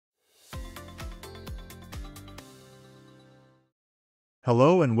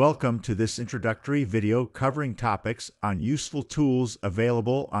Hello and welcome to this introductory video covering topics on useful tools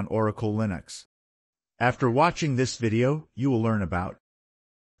available on Oracle Linux. After watching this video, you will learn about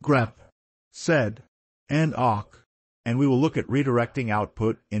grep, sed, and awk, and we will look at redirecting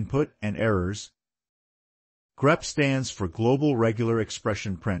output, input, and errors. Grep stands for Global Regular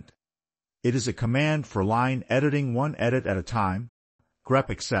Expression Print. It is a command for line editing one edit at a time. Grep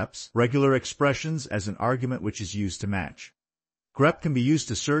accepts regular expressions as an argument which is used to match. Grep can be used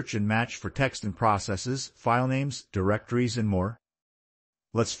to search and match for text and processes, file names, directories, and more.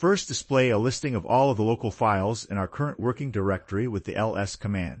 Let's first display a listing of all of the local files in our current working directory with the ls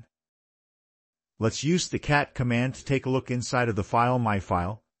command. Let's use the cat command to take a look inside of the file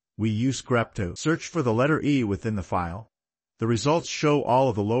myfile. We use grep to search for the letter E within the file. The results show all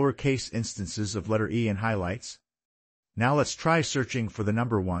of the lowercase instances of letter E in highlights. Now let's try searching for the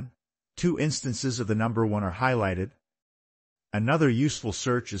number 1. 2 instances of the number 1 are highlighted. Another useful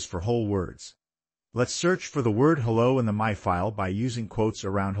search is for whole words. Let's search for the word hello in the myfile by using quotes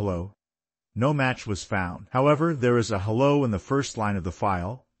around hello. No match was found. However, there is a hello in the first line of the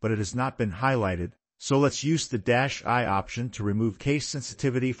file, but it has not been highlighted, so let's use the -i option to remove case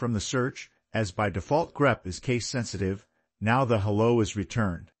sensitivity from the search, as by default grep is case sensitive. Now the hello is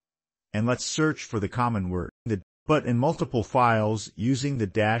returned. And let's search for the common word, but in multiple files using the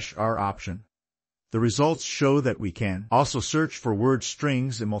 -r option. The results show that we can also search for word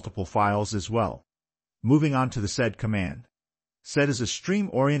strings in multiple files as well. Moving on to the sed command. Sed is a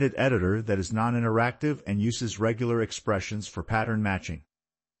stream-oriented editor that is non-interactive and uses regular expressions for pattern matching.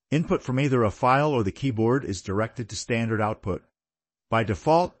 Input from either a file or the keyboard is directed to standard output. By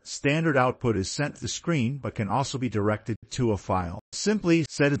default, standard output is sent to the screen but can also be directed to a file. Simply,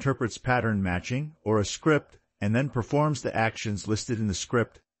 sed interprets pattern matching, or a script, and then performs the actions listed in the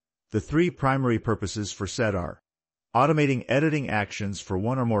script. The 3 primary purposes for sed are automating editing actions for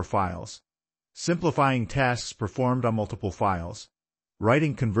one or more files, simplifying tasks performed on multiple files,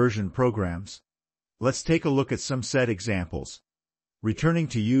 writing conversion programs. Let's take a look at some sed examples. Returning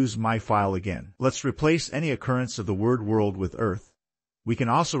to use myfile again. Let's replace any occurrence of the word world with earth. We can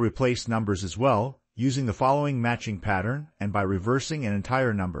also replace numbers as well, using the following matching pattern and by reversing an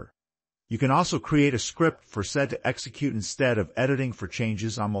entire number. You can also create a script for sed to execute instead of editing for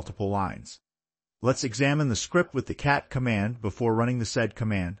changes on multiple lines. Let's examine the script with the cat command before running the sed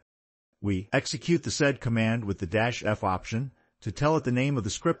command. We execute the sed command with the -f option to tell it the name of the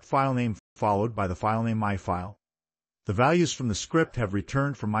script file name followed by the file name myfile. The values from the script have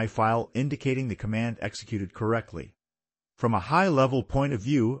returned from myfile indicating the command executed correctly. From a high-level point of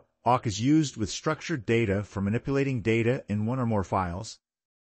view, awk is used with structured data for manipulating data in one or more files.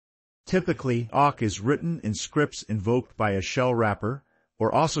 Typically, awk is written in scripts invoked by a shell wrapper,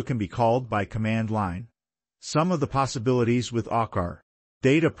 or also can be called by command line. Some of the possibilities with awk are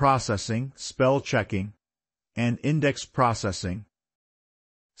data processing, spell checking, and index processing.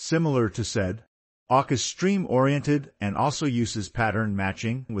 Similar to sed, awk is stream-oriented and also uses pattern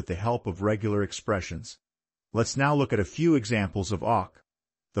matching with the help of regular expressions. Let's now look at a few examples of awk.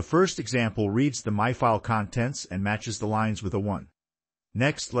 The first example reads the myfile contents and matches the lines with a 1.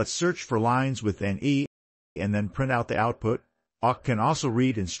 Next, let's search for lines with an E and then print out the output. Awk can also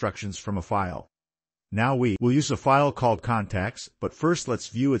read instructions from a file. Now we will use a file called contacts, but first let's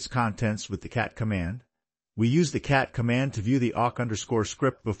view its contents with the cat command. We use the cat command to view the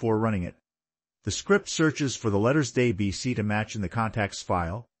awk_script before running it. The script searches for the letters ABC to match in the contacts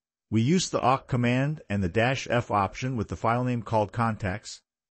file. We use the awk command and the -f option with the file name called contacts.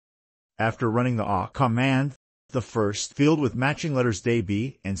 After running the awk command, the first field with matching letters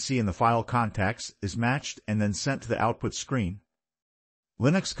B and C in the file contacts is matched and then sent to the output screen.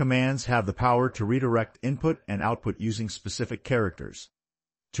 Linux commands have the power to redirect input and output using specific characters.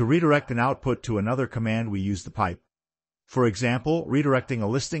 To redirect an output to another command, we use the pipe. For example, redirecting a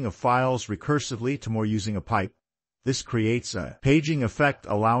listing of files recursively to more using a pipe. This creates a paging effect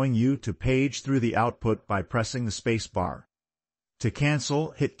allowing you to page through the output by pressing the space bar. To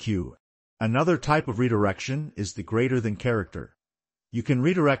cancel, hit Q. Another type of redirection is the greater than character. You can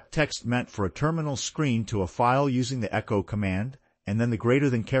redirect text meant for a terminal screen to a file using the echo command, and then the greater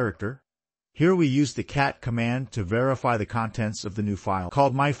than character. Here we use the cat command to verify the contents of the new file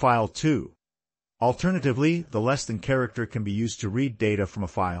called myfile2. Alternatively, the less than character can be used to read data from a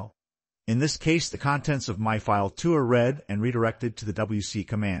file. In this case, the contents of myfile2 are read and redirected to the wc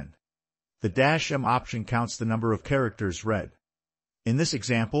command. The -m option counts the number of characters read. In this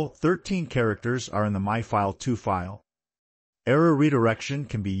example, 13 characters are in the myfile2 file. Error redirection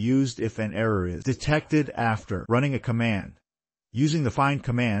can be used if an error is detected after running a command. Using the find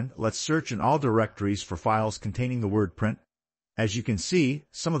command, let's search in all directories for files containing the word print. As you can see,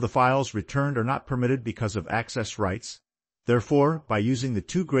 some of the files returned are not permitted because of access rights. Therefore, by using the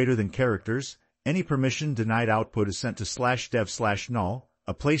two greater than characters, any permission denied output is sent to /dev/null,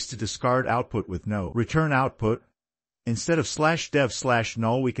 a place to discard output with no return output. Instead of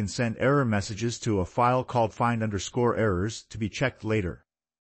 /dev/null, we can send error messages to a file called find_errors to be checked later.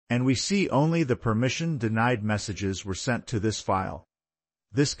 And we see only the permission denied messages were sent to this file.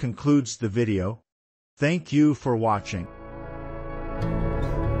 This concludes the video. Thank you for watching.